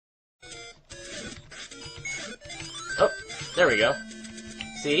There we go.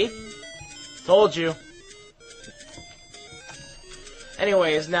 See? Told you.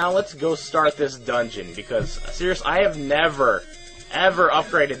 Anyways, now let's go start this dungeon, because, seriously, I have never, ever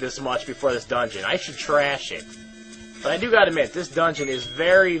upgraded this much before this dungeon. I should trash it. But I do gotta admit, this dungeon is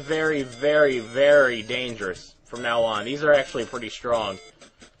very, very, very, very dangerous from now on. These are actually pretty strong.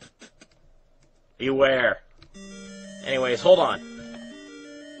 Beware. Anyways, hold on.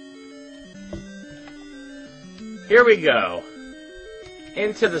 Here we go.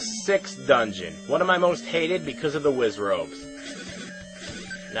 Into the 6th dungeon. One of my most hated because of the Wizrobes.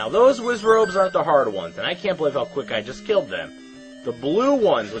 Now, those Wizrobes aren't the hard ones, and I can't believe how quick I just killed them. The blue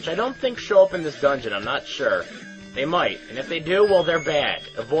ones, which I don't think show up in this dungeon, I'm not sure. They might, and if they do, well, they're bad.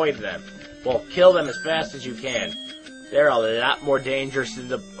 Avoid them. Well, kill them as fast as you can. They're a lot more dangerous than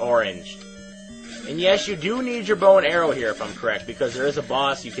the orange. And yes, you do need your bow and arrow here, if I'm correct, because there is a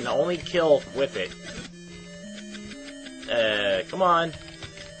boss you can only kill with it. Come on.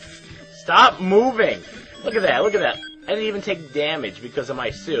 Stop moving! Look at that, look at that. I didn't even take damage because of my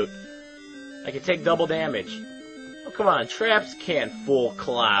suit. I could take double damage. Oh, come on, traps can't fool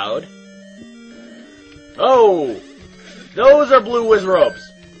Cloud. Oh! Those are blue Wizrobes.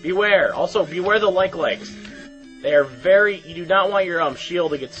 Beware. Also, beware the like-likes. They are very... You do not want your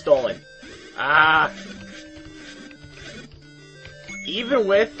shield to get stolen. Ah! Even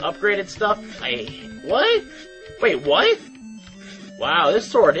with upgraded stuff, What? Wait, what? Wow, this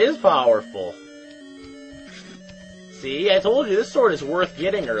sword is powerful. See, I told you, this sword is worth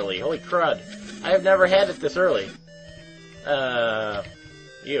getting early. Holy crud. I have never had it this early.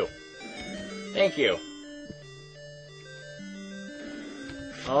 You. Thank you.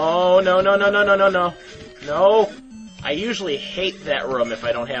 Oh, no, no, no, no, no, no, no. No! I usually hate that room if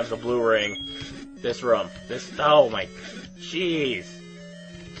I don't have the blue ring. This room. Oh my... Jeez.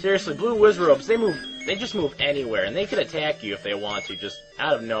 Seriously, blue Wizrobes, they just move anywhere, and they can attack you if they want to, just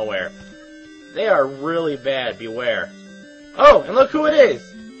out of nowhere. They are really bad, beware. Oh, and look who it is!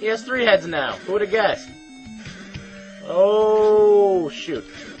 He has 3 heads now. Who would have guessed? Oh, shoot.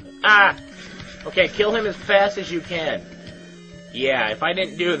 Ah! Okay, kill him as fast as you can. Yeah, if I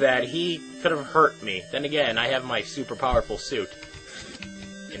didn't do that, he could have hurt me. Then again, I have my super powerful suit.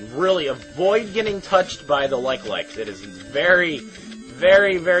 And really, avoid getting touched by the like-likes. It is very,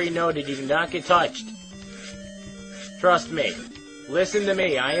 very, very noted. You do not get touched. Trust me. Listen to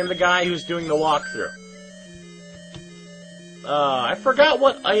me. I am the guy who's doing the walkthrough. I forgot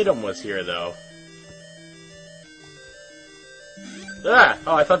what item was here, though. Ah!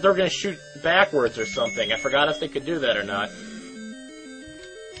 Oh, I thought they were going to shoot backwards or something. I forgot if they could do that or not.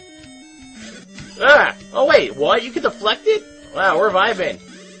 Ah! Oh, wait, what? You can deflect it? Wow, where have I been?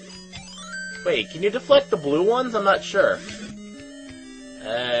 Wait, can you deflect the blue ones? I'm not sure.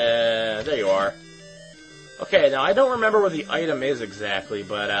 There you are. Okay, now I don't remember where the item is exactly,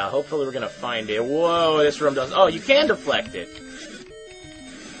 but hopefully we're gonna find it. Whoa, this room does... Oh, you can deflect it!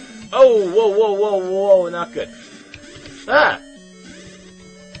 Oh, whoa, whoa, whoa, whoa, not good. Ah!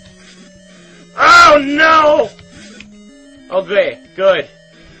 Oh, no! Okay, good.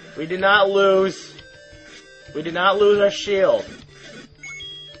 We did not lose. We did not lose our shield.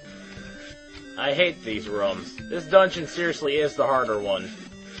 I hate these rooms. This dungeon seriously is the harder one.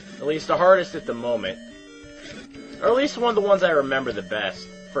 At least the hardest at the moment. Or at least one of the ones I remember the best.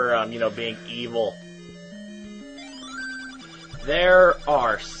 For, you know, being evil. There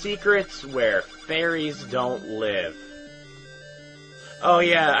are secrets where fairies don't live. Oh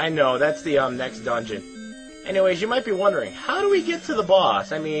yeah, I know. That's the, next dungeon. Anyways, you might be wondering, how do we get to the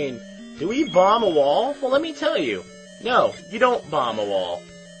boss? I mean, do we bomb a wall? Well, let me tell you. No, you don't bomb a wall.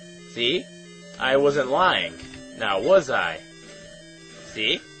 See? I wasn't lying. Now, was I?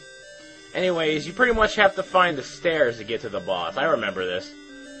 See? Anyways, you pretty much have to find the stairs to get to the boss. I remember this.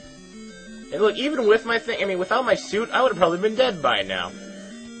 And look, even with my thing, I mean, without my suit, I would have probably been dead by now.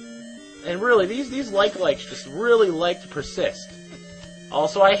 And really, these like-likes just really like to persist.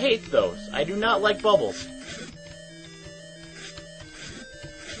 Also, I hate those. I do not like bubbles.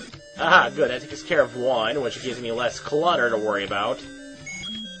 Aha, good. That takes care of one, which gives me less clutter to worry about.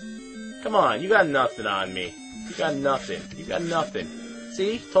 Come on, you got nothing on me. You got nothing. You got nothing.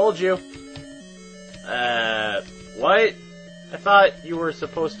 See? Told you. What? I thought you were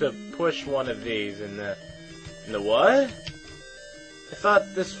supposed to push one of these in the what? I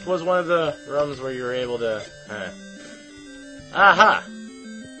thought this was one of the rooms where you were able to... Aha!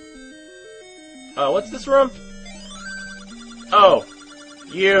 Oh, what's this room? Oh!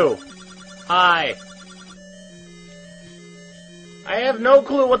 You! Hi! I have no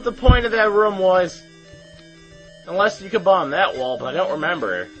clue what the point of that room was. Unless you could bomb that wall, but I don't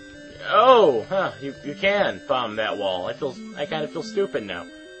remember. Oh, huh, you can bomb that wall. I kind of feel stupid now.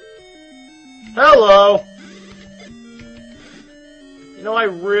 Hello! You know, I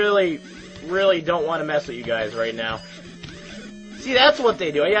really don't want to mess with you guys right now. See, that's what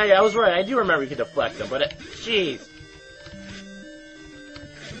they do. Yeah, I was right. I do remember you could deflect them, but jeez.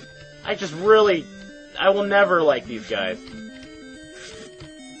 I will never like these guys.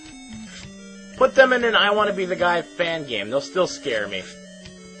 Put them in an I Want to Be the Guy fan game. They'll still scare me.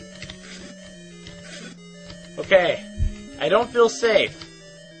 Okay. I don't feel safe.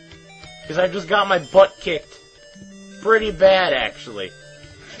 Because I've just got my butt kicked. Pretty bad, actually.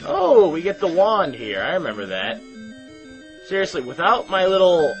 Oh, we get the wand here. I remember that. Seriously, without my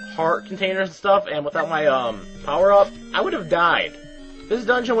little heart containers and stuff, and without my power-up, I would have died. This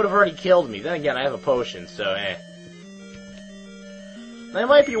dungeon would have already killed me. Then again, I have a potion, so eh. Now, you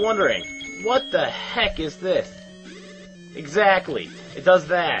might be wondering, what the heck is this? Exactly. It does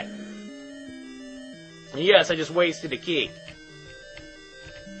that. And yes, I just wasted a key.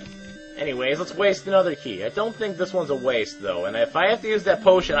 Anyways, let's waste another key. I don't think this one's a waste, though. And if I have to use that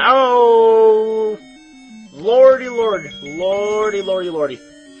potion... Oh! Lordy, lord. Lordy, lordy, lordy.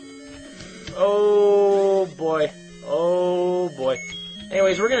 Oh, boy. Oh, boy.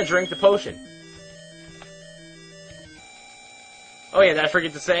 Anyways, we're gonna drink the potion. Oh yeah, did I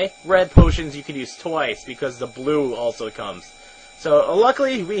forget to say? Red potions you can use twice, because the blue also comes. So,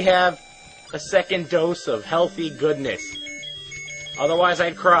 luckily, we have a second dose of healthy goodness. Otherwise,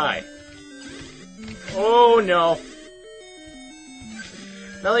 I'd cry. Oh, no.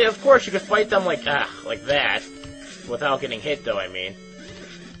 Now, of course, you could fight them like that. Without getting hit, though, I mean.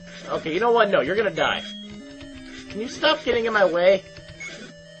 Okay, you know what? No, you're gonna die. Can you stop getting in my way?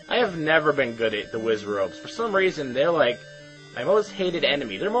 I have never been good at the Wizrobes. For some reason, they're like my most hated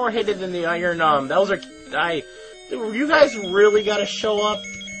enemy. They're more hated than the Iron you guys really gotta show up?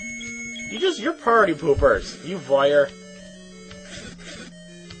 You're party poopers. You voyeur.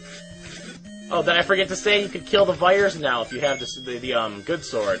 Oh, did I forget to say you could kill the Vyers now if you have the good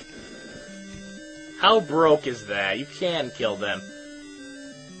sword? How broke is that? You can kill them.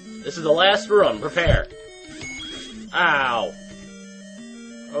 This is the last room. Prepare. Ow.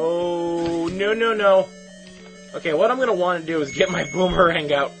 Oh, no, no, no. Okay, what I'm gonna want to do is get my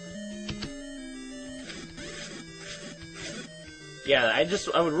boomerang out. Yeah, I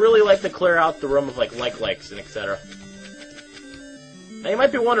would really like to clear out the room of, likes and etc. Now, you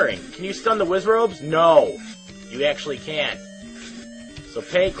might be wondering, can you stun the Wizrobes? No, you actually can't. So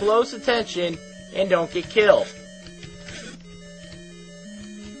pay close attention and don't get killed.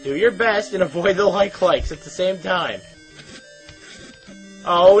 Do your best and avoid the likes at the same time.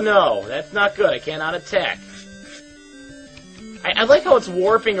 Oh no, that's not good. I cannot attack. I like how it's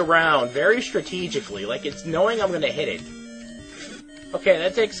warping around very strategically, like it's knowing I'm going to hit it. Okay,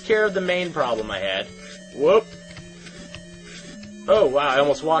 that takes care of the main problem I had. Whoop. Oh, wow, I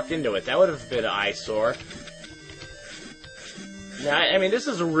almost walked into it. That would have been an eyesore. Now, I mean, this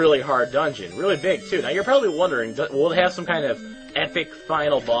is a really hard dungeon. Really big, too. Now, you're probably wondering, will it have some kind of epic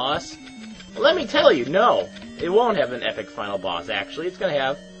final boss? Well, let me tell you, no. It won't have an epic final boss, actually. It's going to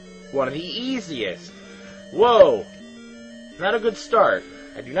have one of the easiest. Whoa. Not a good start.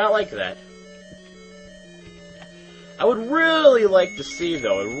 I do not like that. I would really like to see,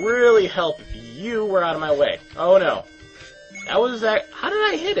 though, it would really help if you were out of my way. Oh, no. How did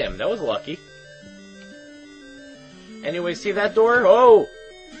I hit him? That was lucky. Anyway, see that door? Oh!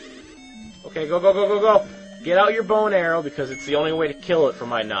 Okay, go, go, go, go, go. Get out your bow and arrow, because it's the only way to kill it, from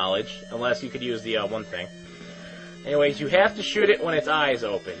my knowledge. Unless you could use the one thing. Anyways, you have to shoot it when its eyes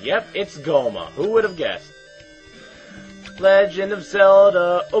open. Yep, it's Goma. Who would have guessed? Legend of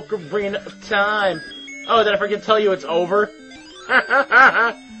Zelda, Ocarina of Time. Oh, did I forget to tell you it's over?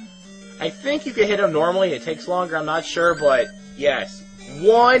 I think you can hit him normally. It takes longer, I'm not sure, but yes.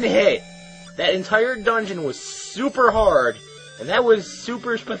 One hit. That entire dungeon was super hard, and that was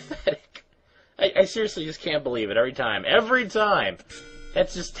super pathetic. I seriously just can't believe it every time. Every time.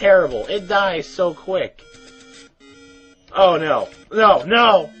 That's just terrible. It dies so quick. Oh, no. No,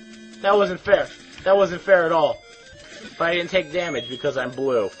 no! That wasn't fair. That wasn't fair at all. But I didn't take damage because I'm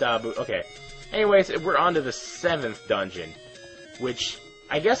blue. Okay. Anyways, we're on to the 7th dungeon, which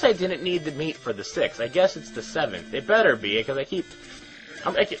I guess I didn't need the meat for the 6th. I guess it's the 7th. It better be, because I keep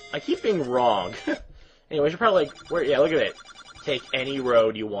being wrong. Anyways, you're probably like, yeah, look at it. Take any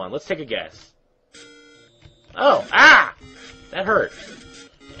road you want. Let's take a guess. Oh, ah! That hurt.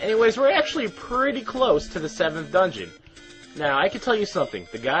 Anyways, we're actually pretty close to the 7th dungeon. Now, I can tell you something.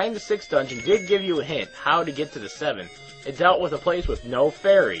 The guy in the 6th dungeon did give you a hint how to get to the 7th. It dealt with a place with no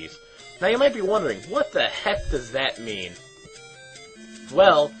fairies. Now, you might be wondering, what the heck does that mean?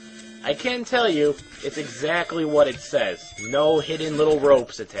 Well, I can tell you, it's exactly what it says. No hidden little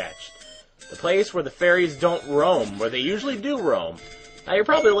ropes attached. The place where the fairies don't roam, where they usually do roam. Now you're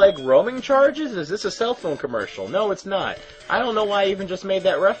probably like, roaming charges? Is this a cell phone commercial? No, it's not. I don't know why I even just made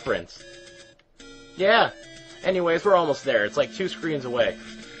that reference. Yeah. Anyways, we're almost there. It's like 2 screens away.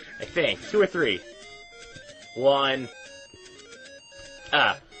 I think. 2 or 3. 1.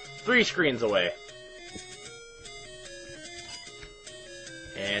 3 screens away.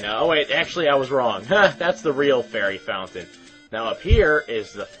 And, oh wait, actually I was wrong. That's the real fairy fountain. Now up here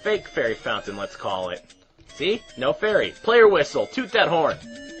is the fake fairy fountain, let's call it. See? No fairy. Player whistle. Toot that horn.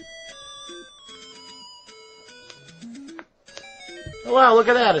 Oh, wow, look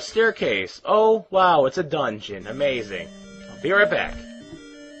at that. A staircase. Oh, wow, it's a dungeon. Amazing. I'll be right back.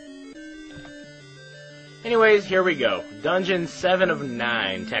 Anyways, here we go. Dungeon 7 of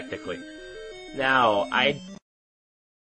 9, technically. Now, I